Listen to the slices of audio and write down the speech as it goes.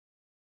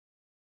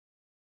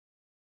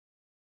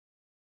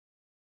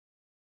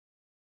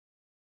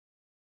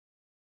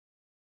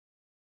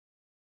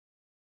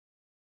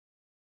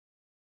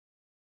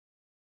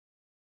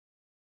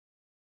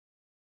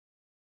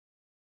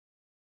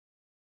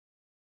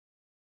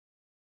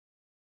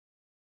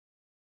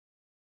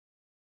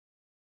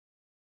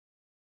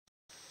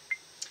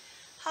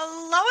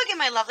Hello again,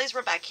 my lovelies.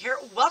 We're back here.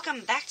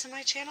 Welcome back to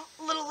my channel.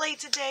 A little late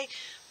today,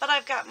 but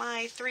I've got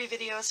my 3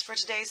 videos for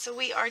today. So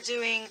we are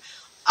doing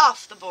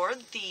Off the Board,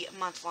 the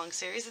month-long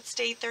series. It's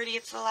day 30.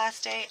 It's the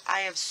last day.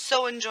 I have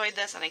so enjoyed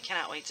this, and I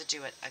cannot wait to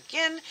do it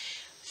again.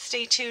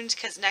 Stay tuned,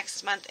 because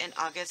next month in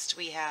August,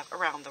 we have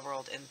Around the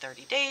World in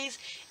 30 Days,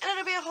 and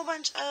it'll be a whole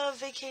bunch of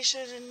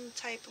vacation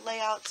type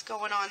layouts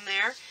going on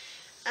there.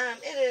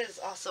 It is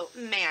also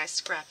May I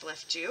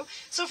Scraplift You.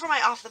 So for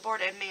my Off the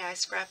Board and May I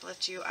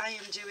Scraplift You, I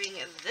am doing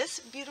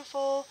this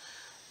beautiful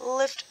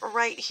lift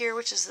right here,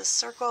 which is this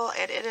circle,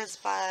 and it is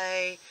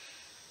by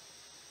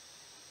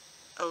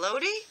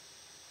Elodie?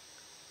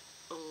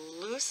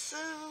 Elusive?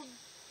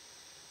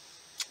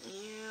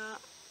 Yeah.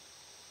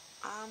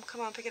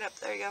 Come on, pick it up.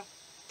 There you go.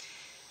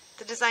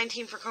 The design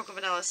team for Cocoa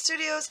Vanilla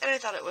Studios, and I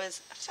thought it was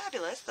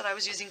fabulous that I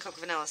was using Cocoa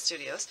Vanilla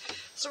Studios.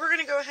 So we're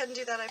going to go ahead and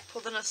do that. I've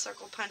pulled in a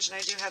circle punch, and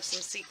I do have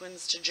some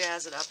sequins to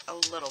jazz it up a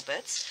little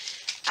bit.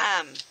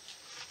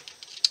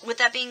 With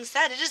that being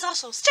said, it is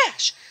also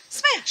Stash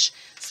Smash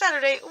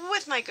Saturday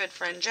with my good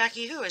friend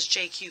Jackie, who is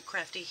JQ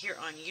Crafty here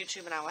on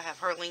YouTube, and I will have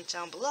her link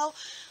down below,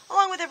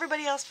 along with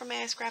everybody else from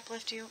May I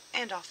Scraplift You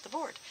and Off the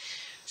Board.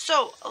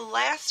 So,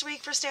 last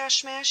week for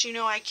Stash Smash, you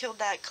know I killed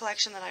that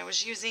collection that I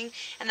was using,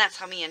 and that's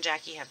how me and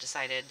Jackie have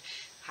decided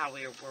how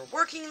we were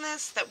working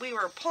this, that we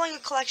were pulling a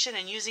collection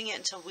and using it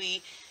until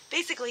we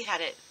basically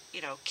had it,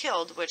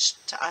 killed, which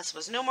to us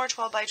was no more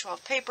 12 by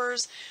 12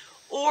 papers,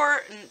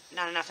 or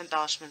not enough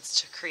embellishments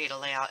to create a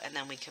layout, and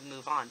then we can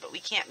move on. But we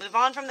can't move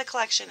on from the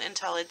collection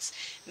until it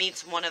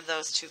meets one of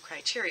those 2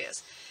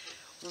 criterias.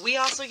 We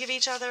also give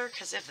each other,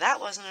 because if that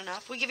wasn't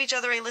enough, we give each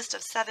other a list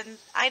of 7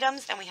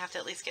 items, and we have to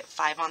at least get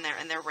 5 on there,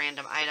 and they're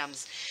random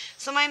items.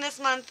 So mine this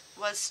month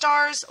was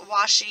stars,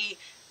 washi,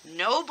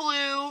 no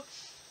blue,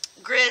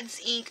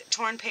 grids, ink,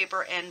 torn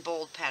paper, and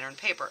bold pattern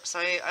paper. So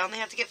I only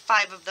have to get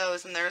 5 of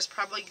those, and there is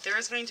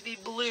going to be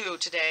blue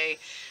today,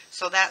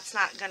 so that's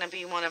not going to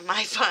be one of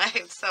my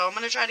 5. So I'm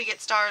going to try to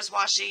get stars,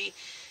 washi,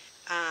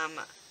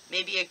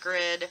 maybe a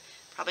grid.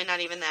 Probably not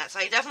even that. So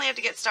I definitely have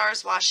to get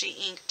stars, washi,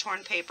 ink, torn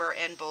paper,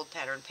 and bold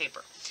pattern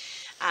paper.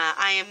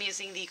 I am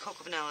using the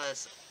Cocoa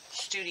Vanilla's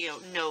Studio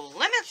No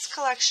Limits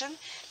collection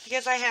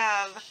because I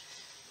have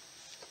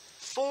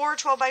 4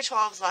 12 by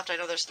 12s left. I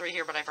know there's 3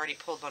 here, but I've already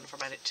pulled one for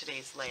my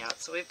today's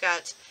layout. So we've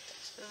got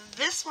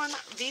this one,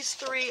 these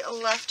 3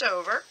 left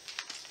over.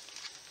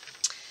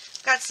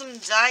 Got some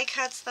die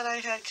cuts that I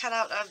had cut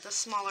out of the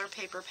smaller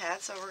paper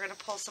pad, so we're going to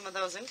pull some of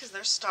those in because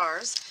they're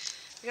stars.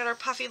 We got our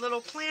puffy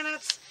little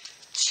planets.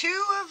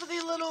 2 of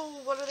the little,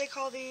 what do they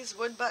call these,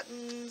 wood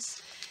buttons,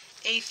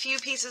 a few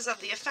pieces of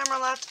the ephemera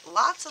left,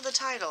 lots of the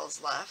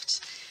titles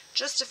left,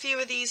 just a few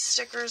of these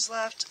stickers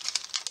left,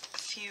 a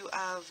few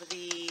of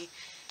the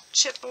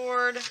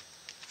chipboard,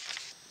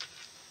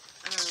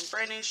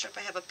 brand new strip.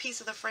 I have a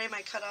piece of the frame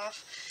I cut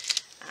off,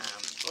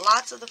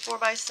 lots of the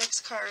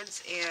 4x6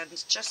 cards, and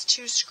just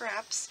 2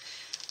 scraps,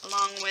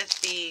 along with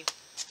the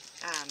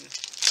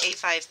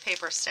A5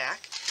 paper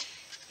stack.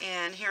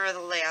 And here are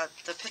the layout,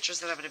 the pictures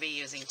that I'm going to be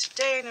using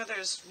today. I know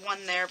there's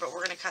 1 there, but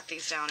we're going to cut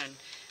these down and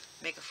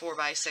make a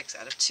 4x6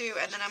 out of 2.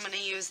 And then I'm going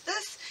to use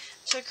this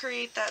to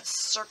create that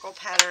circle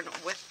pattern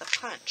with the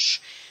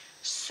punch.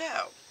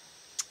 So,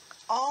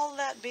 all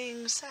that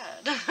being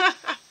said,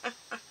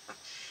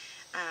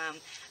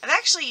 I've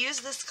actually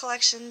used this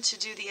collection to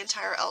do the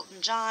entire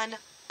Elton John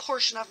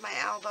portion of my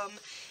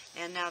album,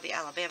 and now the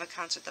Alabama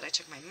concert that I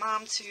took my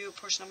mom to,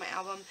 portion of my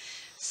album.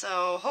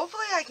 So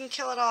hopefully I can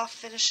kill it off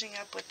finishing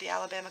up with the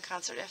Alabama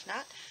concert. If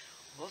not,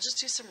 we'll just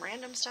do some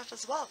random stuff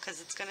as well,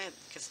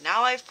 because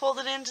now I've pulled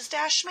it into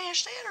Stash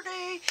Smash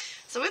Saturday,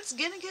 so it's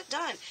gonna get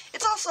done.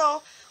 It's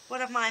also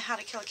one of my How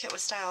to Kill a Kit with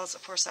Styles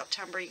for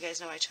September. You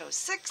guys know I chose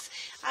 6.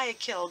 I had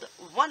killed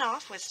 1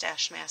 off with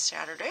Stash Smash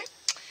Saturday.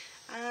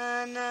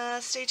 And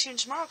stay tuned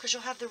tomorrow, because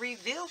you'll have the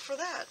reveal for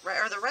that,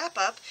 or the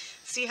wrap-up.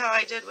 See how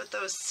I did with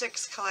those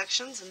 6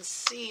 collections, and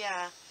see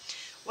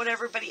what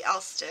everybody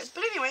else did.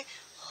 But anyway,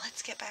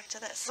 let's get back to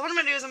this. So what I'm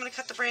going to do is I'm going to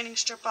cut the branding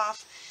strip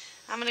off.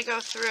 I'm going to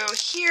go through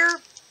here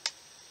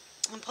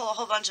and pull a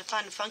whole bunch of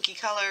fun, funky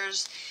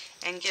colors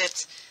and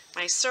get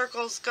my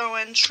circles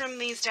going, trim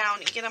these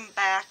down, and get them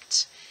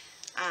backed.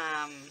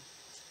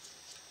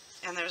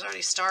 And there's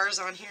already stars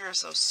on here,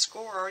 so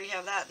score, already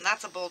have that. And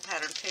that's a bold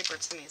pattern paper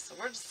to me. So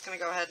we're just going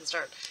to go ahead and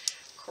start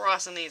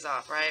crossing these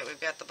off, right?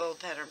 We've got the bold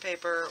pattern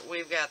paper,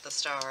 we've got the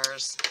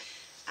stars.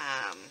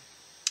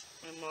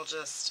 And we'll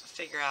just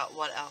figure out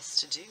what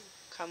else to do,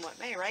 come what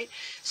may, right?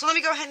 So let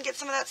me go ahead and get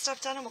some of that stuff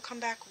done, and we'll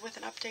come back with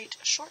an update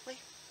shortly.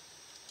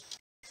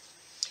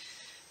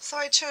 So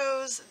I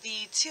chose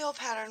the teal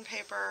pattern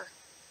paper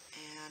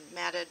and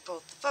matted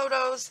both the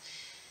photos.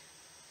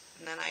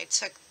 And then I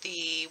took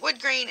the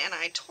wood grain and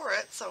I tore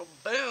it, so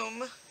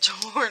boom,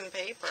 torn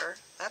paper.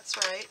 That's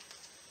right.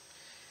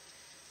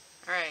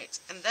 Alright,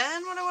 and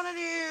then what I want to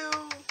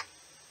do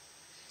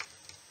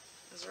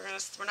is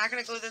we're not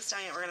going to glue this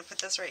down yet. We're going to put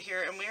this right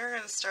here, and we are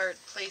going to start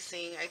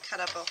placing. I cut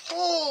up a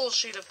whole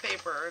sheet of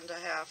paper into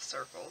half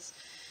circles.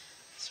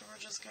 So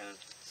we're just going to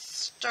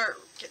start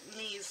getting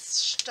these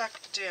stuck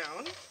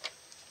down.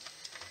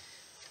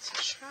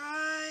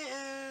 try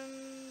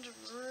and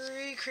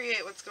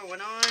recreate what's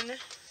going on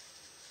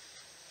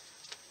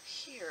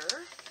here.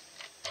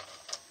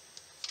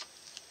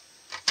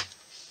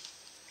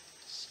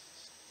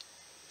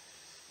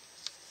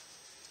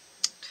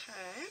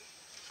 Okay.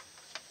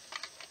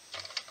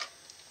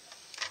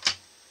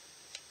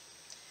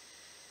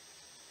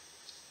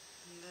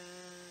 And then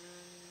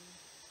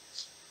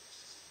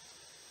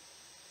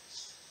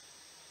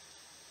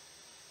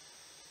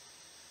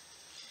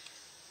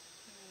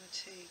I'm going to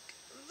take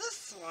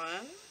this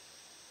one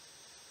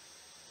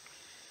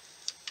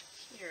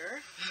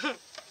here.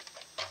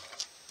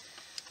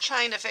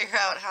 Trying to figure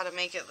out how to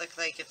make it look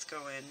like it's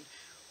going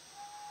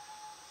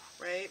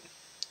right.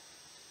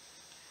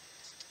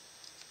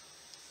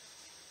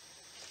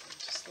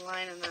 Just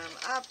lining them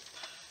up.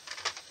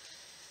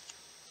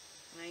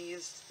 And I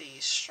used the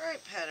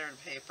stripe pattern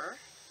paper.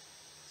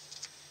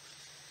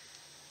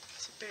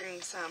 So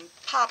bearing some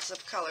pops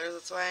of color.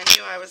 That's why I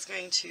knew I was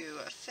going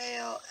to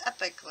fail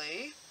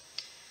epically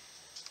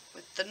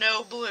with the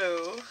no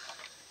blue.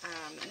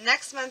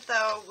 Next month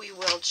though we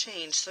will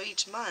change. So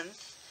each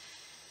month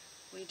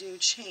we do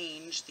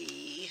change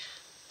the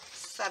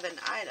 7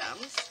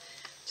 items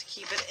to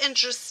keep it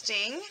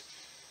interesting.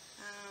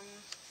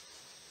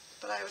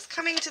 But I was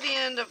coming to the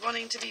end of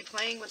wanting to be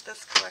playing with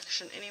this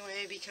collection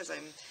anyway because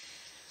I'm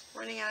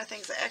running out of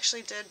things. I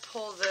actually did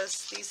pull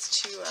these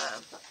two,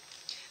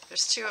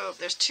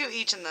 there's two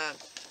each in the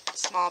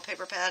small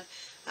paper pad.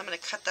 I'm going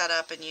to cut that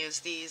up and use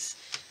these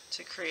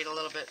to create a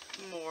little bit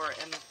more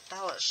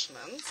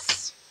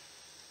embellishments.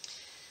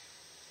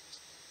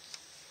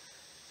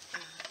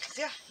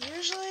 Yeah,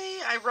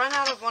 usually I run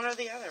out of one or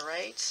the other,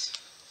 right?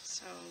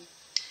 So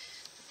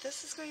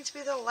this is going to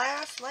be the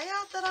last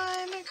layout that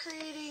I'm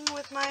creating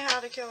with my How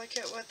to Kill a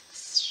Kit with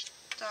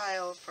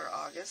Style for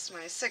August,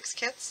 my 6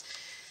 kits.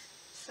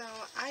 So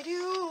I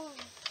do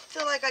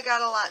feel like I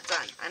got a lot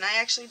done, and I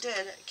actually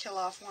did kill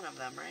off one of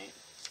them, right?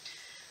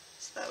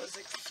 So that was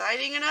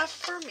exciting enough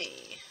for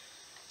me.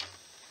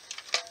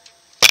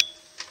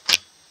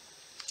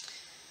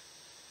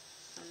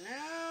 So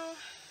now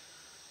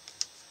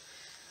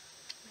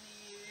I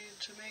need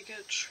to make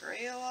it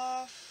trail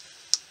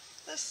off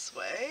this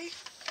way.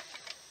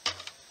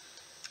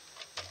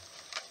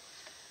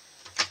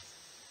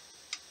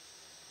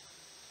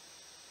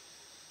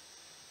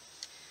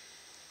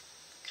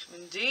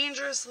 Coming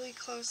dangerously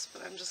close,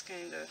 but I'm just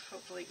going to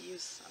hopefully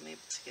I'm able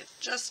to get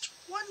just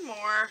one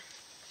more.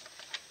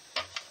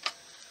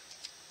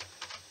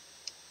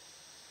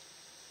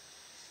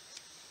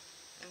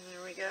 And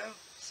there we go.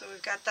 So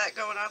we've got that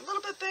going on a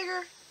little bit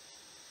bigger,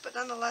 but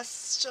nonetheless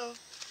still.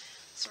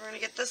 So we're going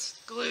to get this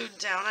glued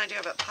down. I do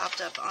have it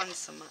popped up on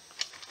some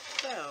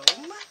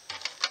foam.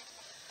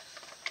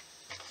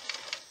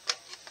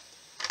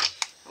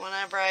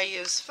 Whenever I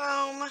use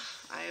foam,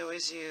 I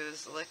always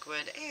use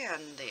liquid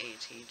and the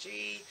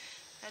ATG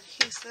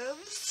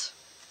adhesives.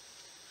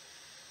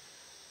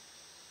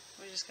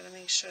 We're just going to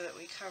make sure that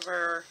we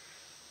cover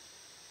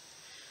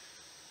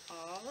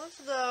all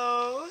of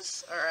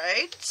those.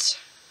 Alright.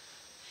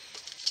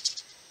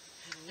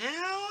 And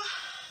now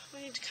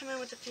we need to come in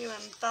with a few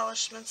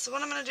embellishments. So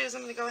what I'm going to do is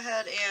I'm going to go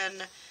ahead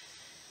and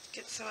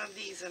get some of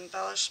these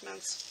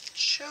embellishments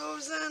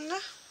chosen.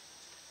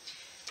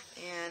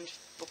 And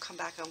we'll come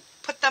back and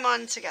put them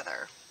on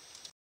together.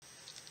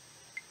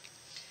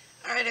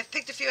 Alright, I've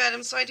picked a few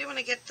items, so I do want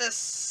to get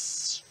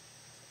this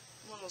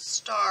little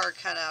star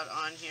cut out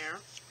on here.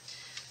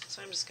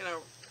 So I'm just going to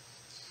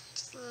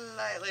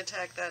slightly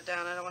tack that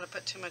down. I don't want to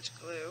put too much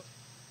glue.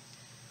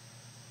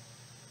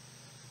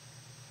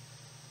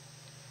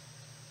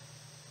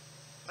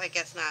 Like,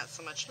 it's not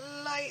so much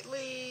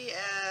lightly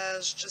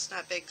as just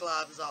not big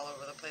globs all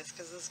over the place,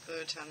 because this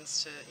glue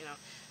tends to, you know,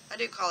 I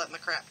do call it my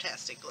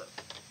craptastic glue.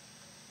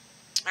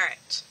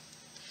 Alright,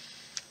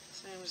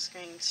 so I'm just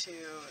going to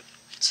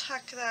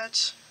tuck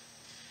that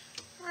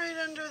right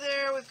under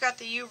there. We've got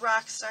the You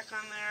Rock stuck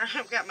on there.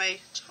 I've got my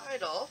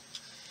title,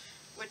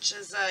 which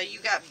is You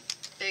Got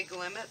Big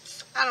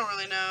Limits. I don't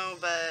really know,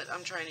 but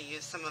I'm trying to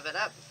use some of it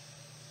up.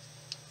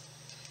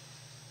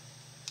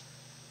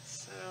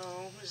 So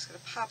we're just going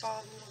to pop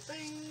all the little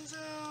things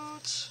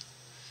out.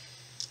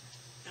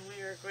 And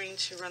we are going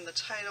to run the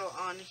title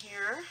on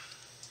here.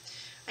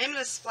 I am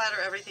going to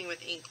splatter everything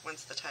with ink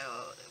once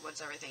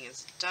everything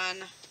is done.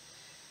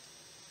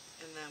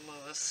 And then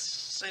we'll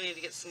just, I need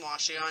to get some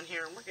washi on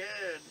here and we're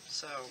good.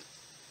 So,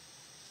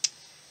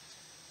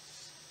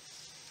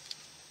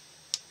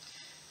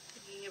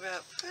 thinking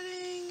about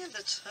putting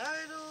the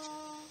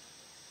title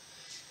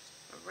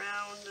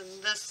around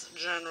in this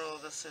general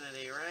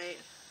vicinity, right?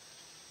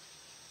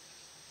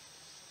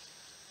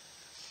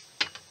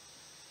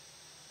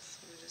 So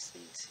we just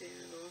need to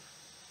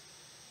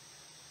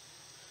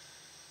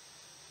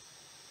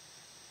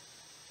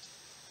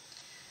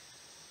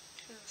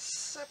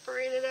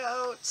separate it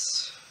out.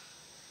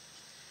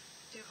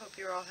 I do hope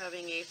you're all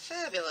having a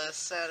fabulous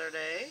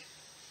Saturday.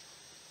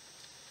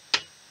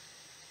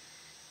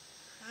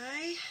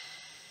 I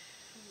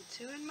am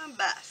doing my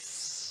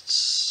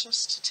best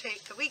just to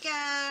take the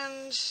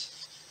weekend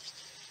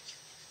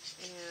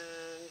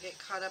and get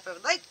caught up. I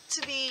would like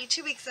to be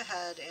 2 weeks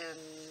ahead,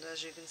 and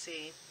as you can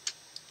see,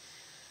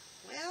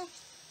 well, I'm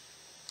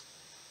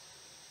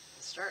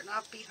starting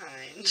off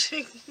behind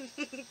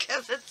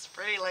because it's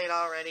pretty late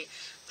already.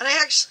 But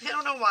I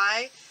don't know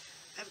why.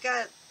 I've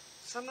got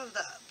some of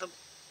the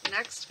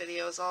next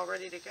videos all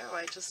ready to go.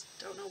 I just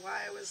don't know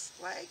why I was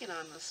lagging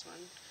on this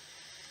one.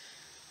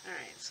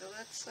 Alright, so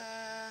let's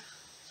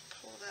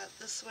pull that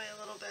this way a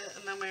little bit,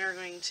 and then we are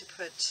going to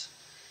put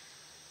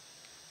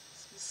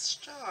some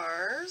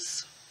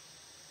stars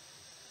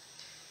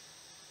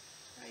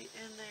right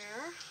in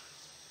there.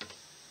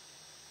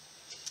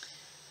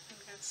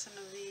 I've got some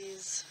of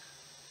these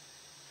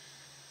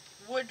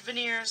wood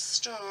veneer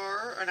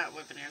or not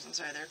wood veneers, I'm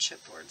sorry, they're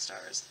chipboard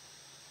stars.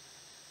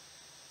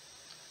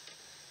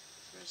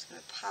 So we're just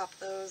going to pop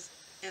those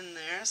in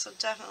there. So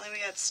definitely we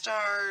got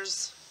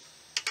stars,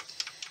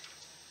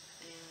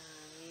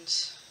 and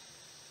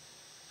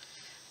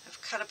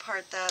I've cut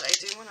apart that. I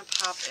do want to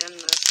pop in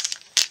this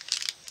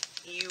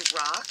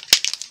rock.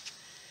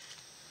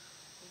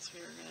 Since we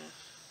were going to,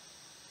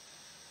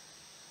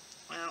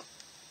 well,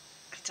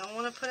 I don't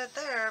want to put it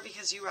there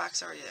because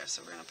rock's already there,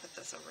 so we're going to put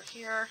this over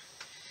here.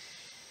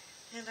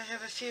 And I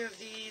have a few of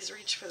these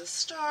reach for the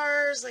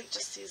stars, like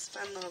just these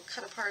fun little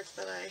cut aparts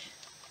that I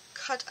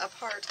cut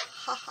apart.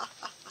 Ha ha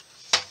ha.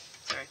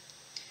 Sorry.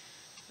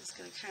 I'm just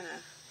going to kind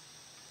of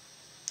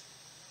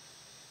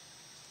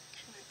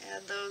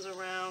add those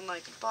around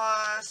like a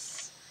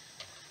boss.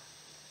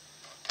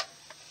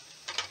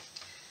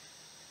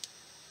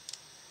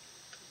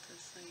 Put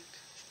this like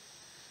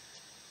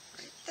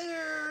right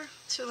there.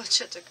 Too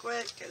legit to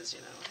quit because,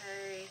 you know,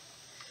 hey,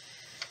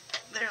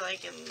 they're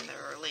like in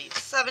their late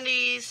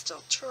 70s,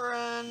 still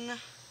touring.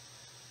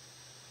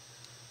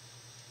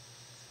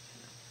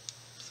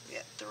 So we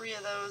got 3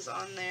 of those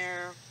on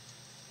there.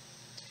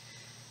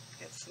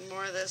 Get some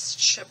more of this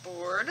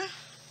chipboard.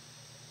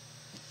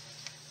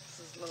 This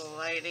is a little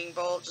lighting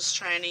bolt, just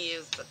trying to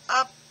use it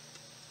up.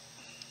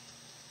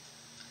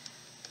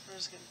 We're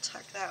just going to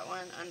tuck that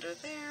one under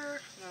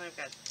there. And then I've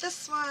got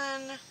this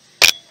one.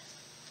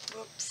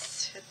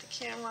 Whoops, hit the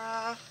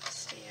camera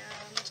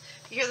stand.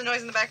 You hear the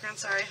noise in the background,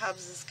 sorry,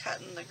 Hubs is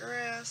cutting the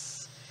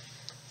grass.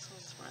 So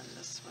let's run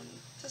this one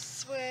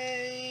this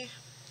way.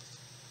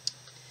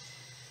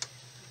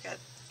 I've got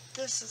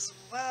this as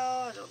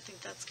well. I don't think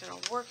that's going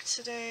to work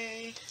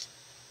today.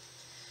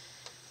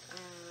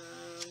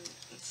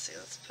 Let's see,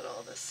 let's put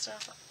all this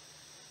stuff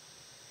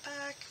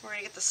back. We're going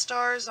to get the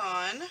stars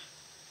on.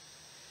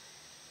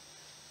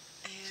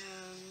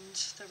 And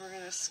then we're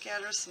going to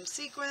scatter some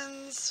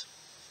sequins.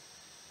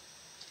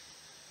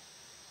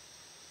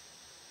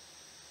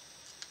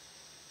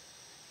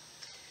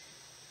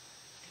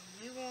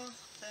 We will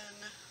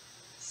then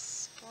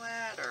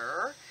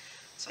splatter.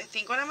 So I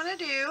think what I'm going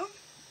to do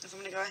is I'm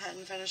going to go ahead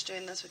and finish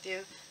doing this with you.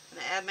 I'm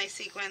going to add my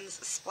sequins,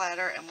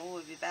 splatter, and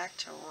we'll be back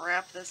to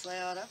wrap this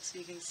layout up so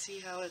you can see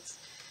how it's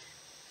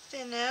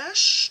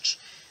finished.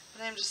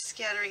 But I'm just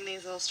scattering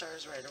these little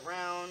stars right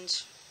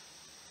around.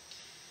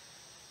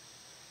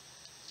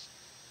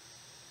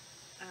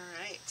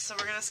 Alright, so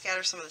we're going to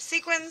scatter some of the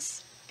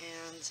sequins,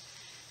 and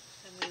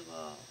then we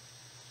will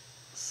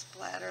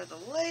splatter the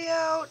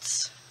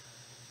layout.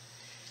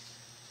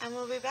 And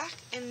we'll be back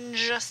in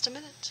just a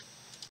minute.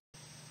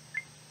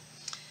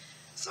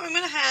 So I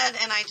went ahead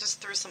and I just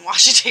threw some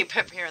washi tape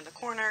up here in the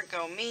corner.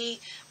 Go me.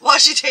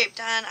 Washi tape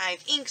done.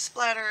 I've ink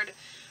splattered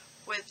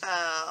with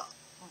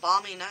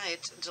Balmy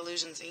Night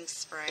Delusions ink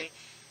spray.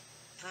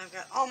 And I've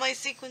got all my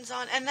sequins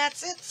on, and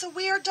that's it. So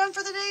we are done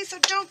for the day. So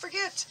don't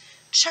forget,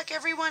 check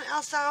everyone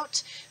else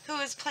out who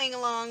is playing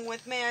along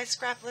with May I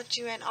Scraplift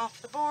You and Off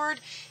the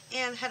Board.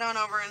 And head on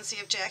over and see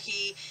if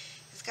Jackie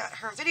got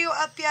her video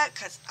up yet,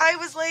 because I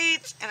was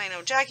late and I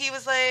know Jackie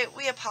was late.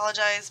 We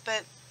apologize,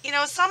 but you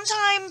know,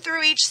 sometime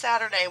through each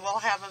Saturday we'll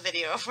have a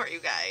video for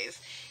you guys.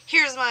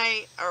 Here's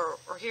my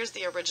here's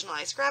the original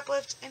I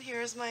Scraplift, and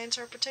here's my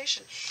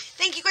interpretation.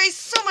 Thank you guys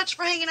so much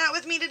for hanging out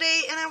with me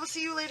today, and I will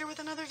see you later with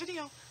another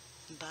video.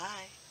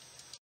 Bye.